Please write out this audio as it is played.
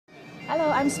Hello,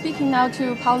 I'm speaking now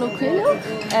to Paulo Coelho.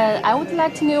 I would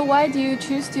like to know why do you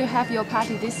choose to have your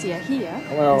party this year here?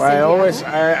 Well,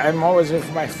 I'm always with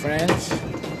my friends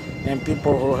and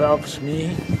people who helps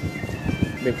me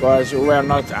because we are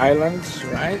not islands,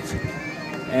 right?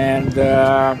 And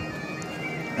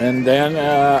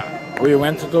then we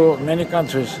went to many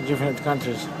countries, different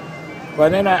countries.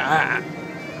 But then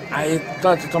I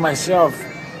thought to myself,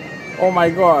 oh my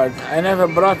God, I never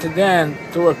brought them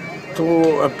to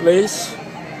a place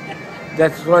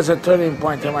that was a turning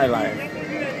point in my life.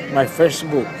 My first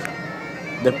book,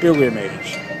 The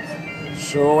Pilgrimage.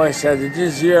 So I said,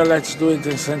 this year let's do it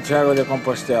in Santiago de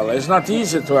Compostela. It's not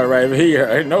easy to arrive here,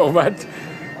 I know, but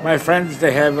my friends,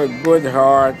 they have a good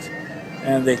heart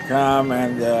and they come,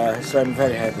 and so I'm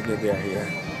very happy that they are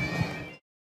here.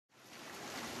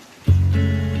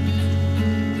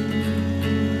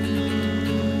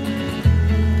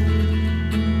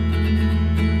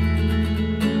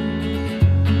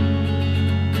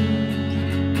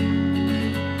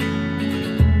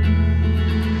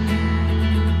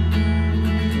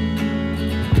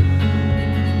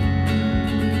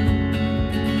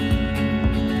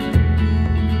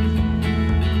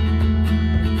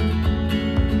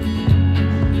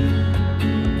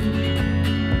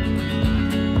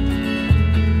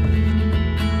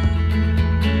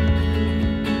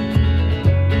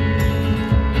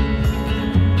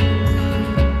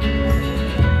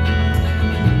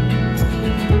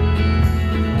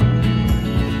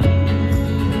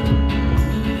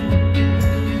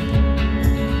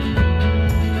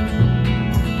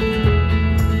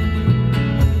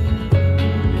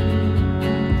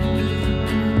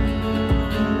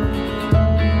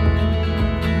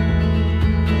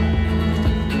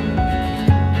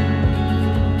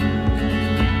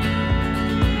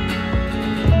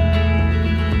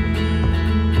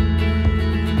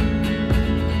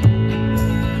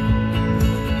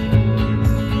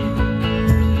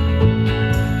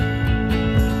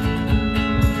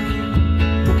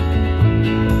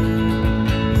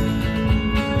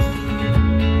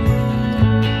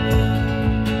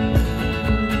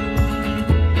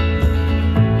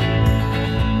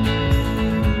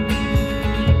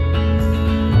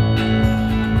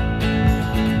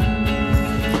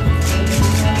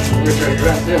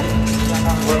 Gracias.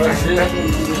 Buenos días.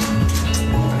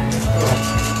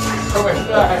 ¿Cómo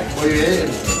estás? Muy bien.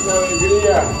 Qué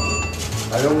alegría.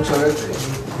 Algo mucho verte.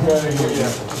 Qué alegría.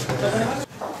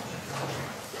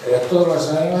 Todos los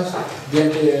años,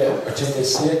 desde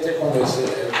 87, cuando hice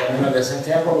el Camino de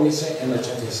Santiago, lo hice en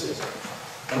 86.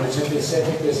 En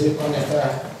 87 empecé con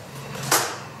esta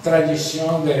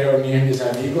tradición de reunir mis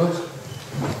amigos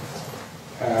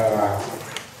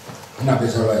una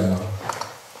vez al año.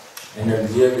 En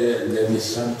el día de mi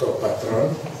santo patrón,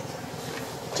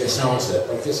 que es San José.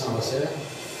 ¿Por qué San José?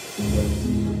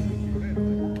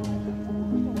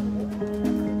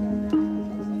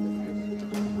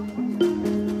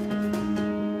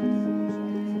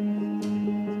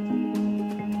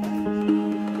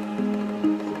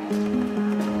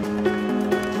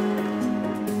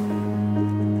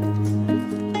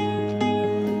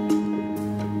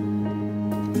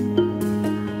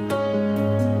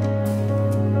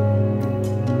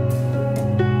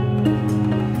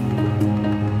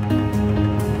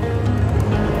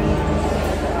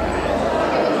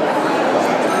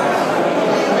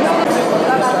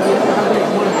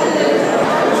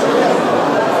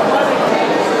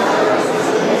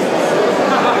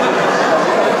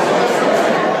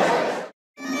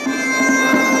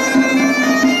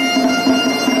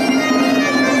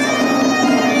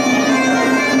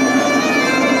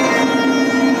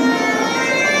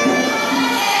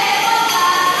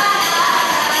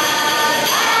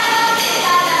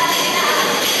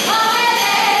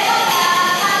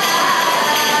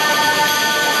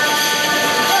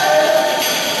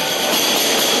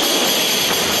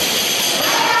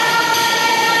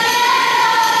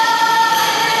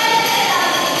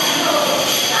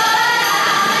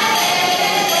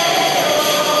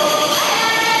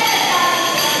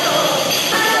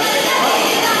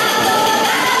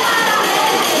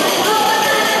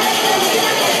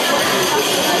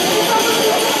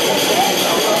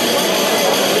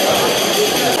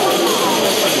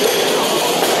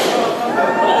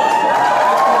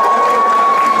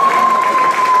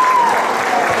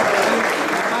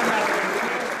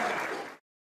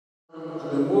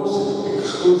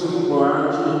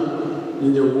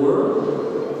 In the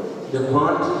world, the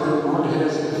party that only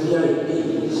has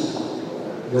VIPs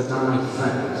that are my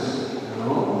friends, you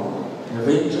know.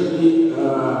 Eventually,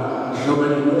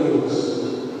 nobody knows,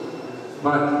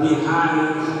 but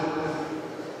behind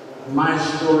my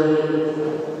story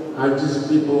are these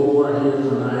people who are here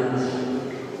tonight,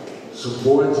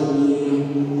 supporting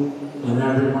me in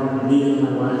every moment, me and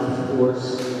my wife, of course,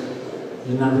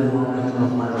 in every moment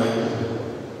of my life.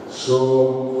 So,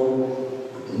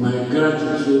 my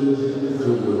gratitude to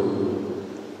you.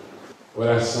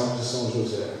 Oração de São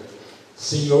José.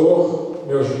 Senhor,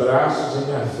 meus braços e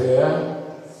minha fé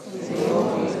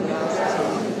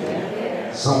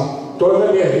são toda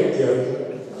a minha riqueza.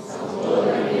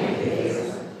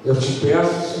 Eu te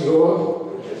peço, Senhor,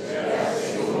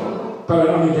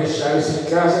 para não me deixares em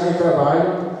casa de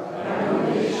trabalho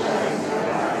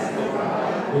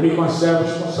e me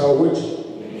conserves com saúde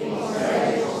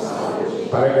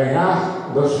para ganhar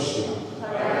meu sustento.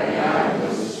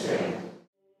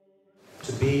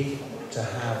 To be, to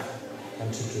have and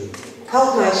to do.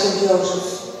 Help mij, Sint Jozef,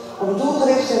 om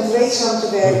doelgericht en vreedzaam te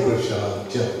werken.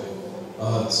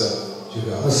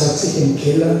 Es hat sich im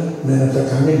Keller meiner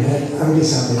Vergangenheit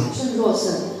angesammelt.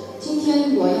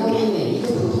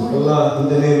 Allah, in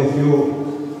the name of you,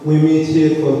 we meet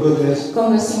here for goodness.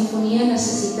 Como sinfonía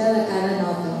necesitada cada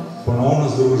nota. Ponovno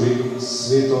združi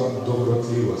sveto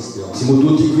dobrotljivost. Siamo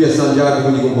tutti qui a Santiago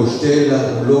di Compostela,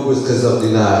 un luogo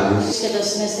straordinario. Και τα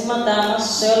συναισθήματά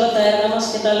μας σε όλα τα έργα μας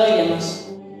και τα λόγια μας.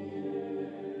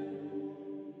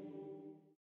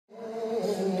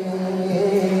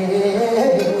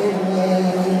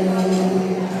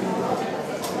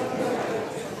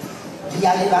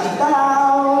 Ya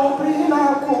levantado prima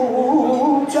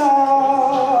cucha.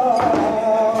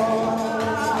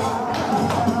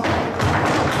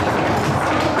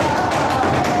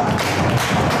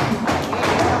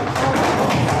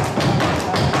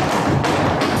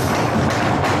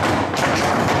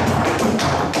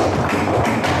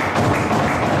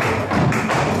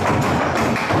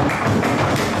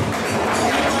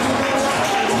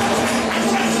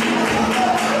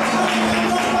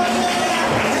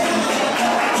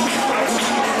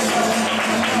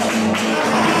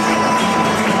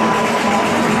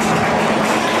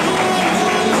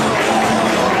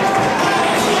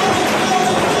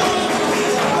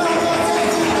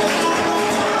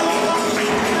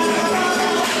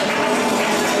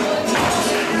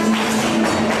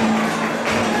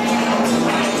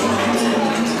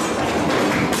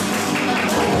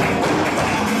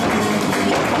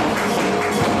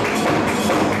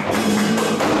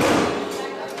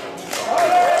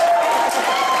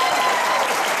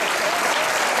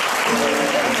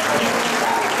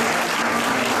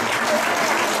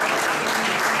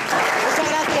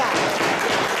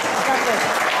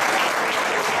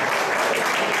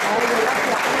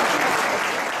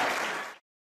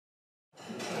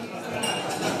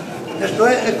 Esto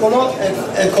es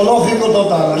ecológico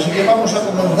total, así que vamos a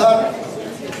comenzar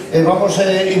e vamos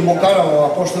a invocar ao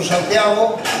apóstolo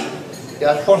Santiago e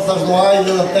as forzas do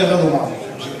aire da terra do mar.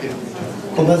 Así que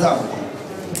comenzamos.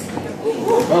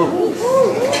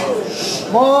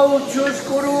 Monchos,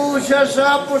 coruxas,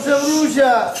 sapos e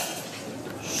bruxas.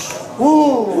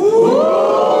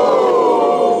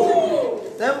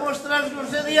 Temos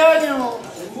trasgos de diaño.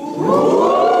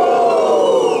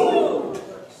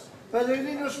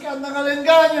 Peregrinos que andan al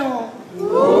engaño.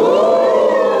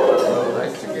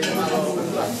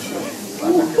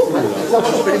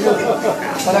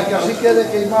 Para que así quede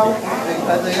queimado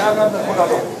y haga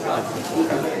mejorado.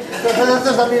 Los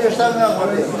sedentes también están en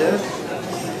aguardientes.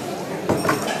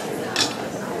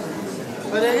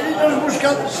 Peregrinos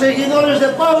buscan seguidores de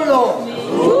Pablo.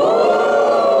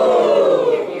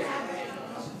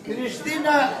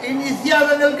 Cristina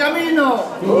iniciada en el camino.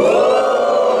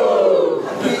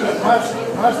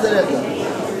 Más derecha.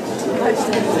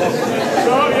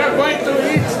 So you're going to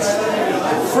eat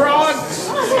frogs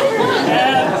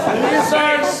and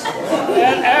lizards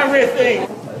and everything.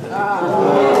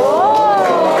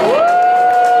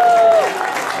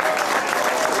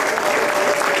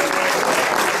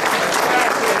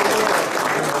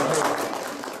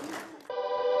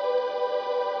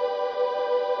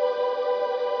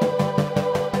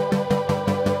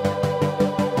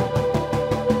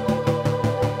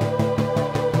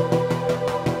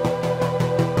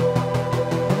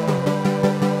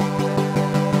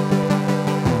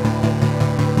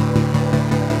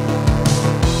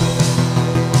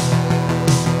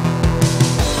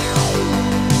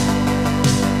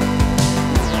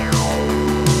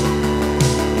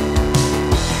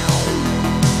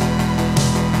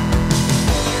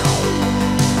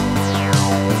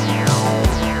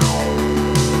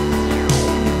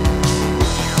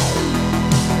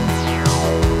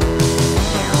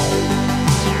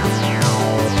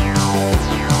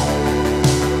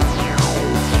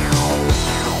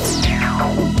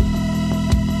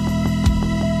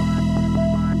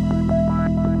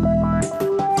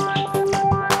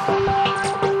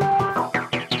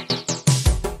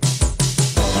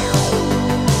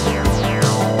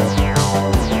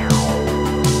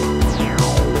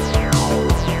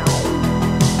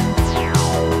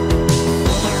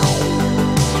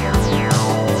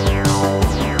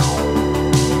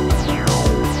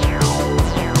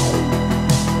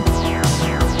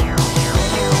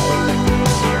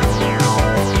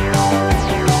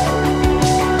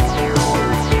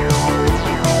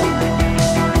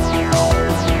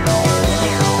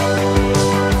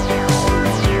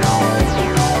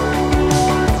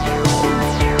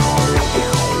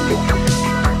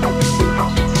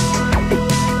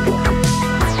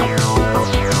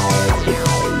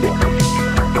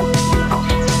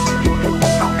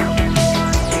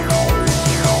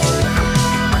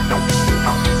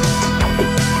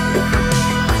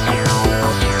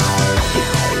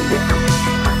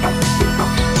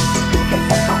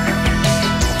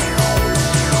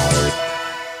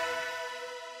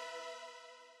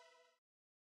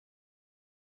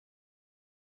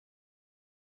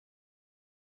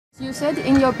 You said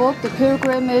in your book, The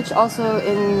Pilgrimage, also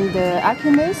in The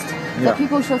Alchemist, that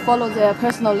people should follow their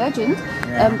personal legend.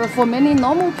 But for many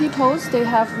normal people, they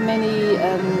have many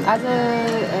other,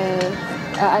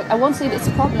 I won't say it's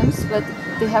problems, but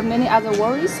they have many other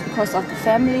worries because of the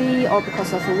family or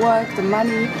because of the work, the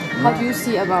money. How do you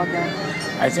see about that?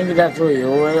 I think that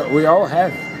we all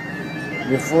have.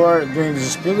 Before doing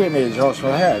this pilgrimage,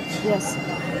 also had. Yes.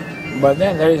 But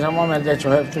then there is a moment that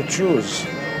you have to choose.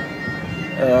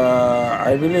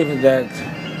 I believe that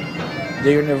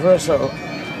the universal,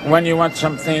 when you want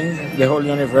something, the whole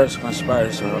universe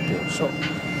conspires to help you.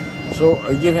 So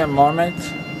a given moment,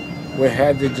 we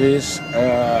had this.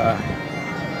 I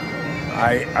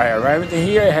arrived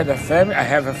here. I had a family. I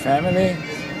have a family.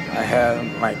 I have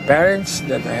my parents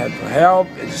that I had to help,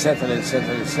 etc.,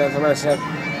 etc., etc. I said,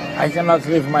 I cannot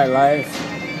live my life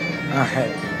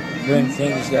unhappy, doing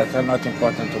things that are not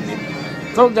important to me.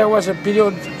 So there was a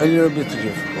period a little bit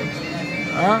difficult.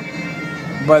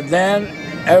 But then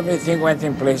everything went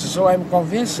in place. So I'm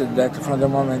convinced that from the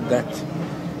moment that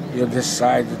you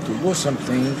decide to do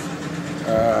something,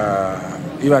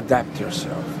 you adapt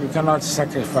yourself. You cannot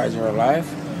sacrifice your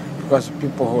life because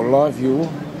people who love you,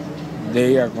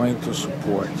 they are going to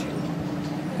support you.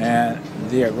 And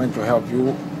they are going to help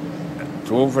you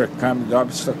to overcome the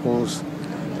obstacles.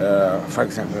 For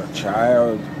example, your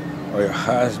child, or your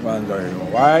husband, or your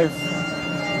wife,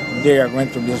 they are going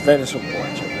to be very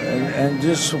supportive. And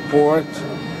this support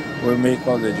will make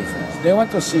all the difference. They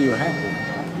want to see you happy.